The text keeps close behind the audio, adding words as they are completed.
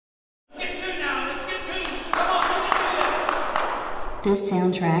This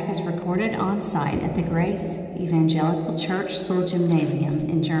soundtrack is recorded on site at the Grace Evangelical Church School Gymnasium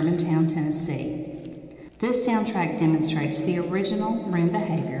in Germantown, Tennessee. This soundtrack demonstrates the original room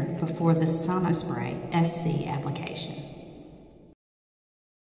behavior before the SonaSpray FC application.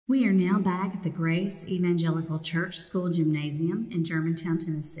 We are now back at the Grace Evangelical Church School Gymnasium in Germantown,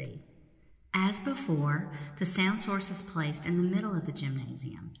 Tennessee. As before, the sound source is placed in the middle of the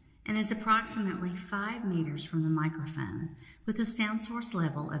gymnasium and is approximately 5 meters from the microphone with a sound source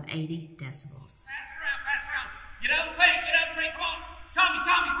level of 80 decibels. Pass it around, pass it around. Get out of the paint, come on. Tommy,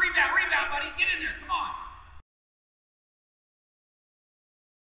 rebound, buddy. Get in there, come on.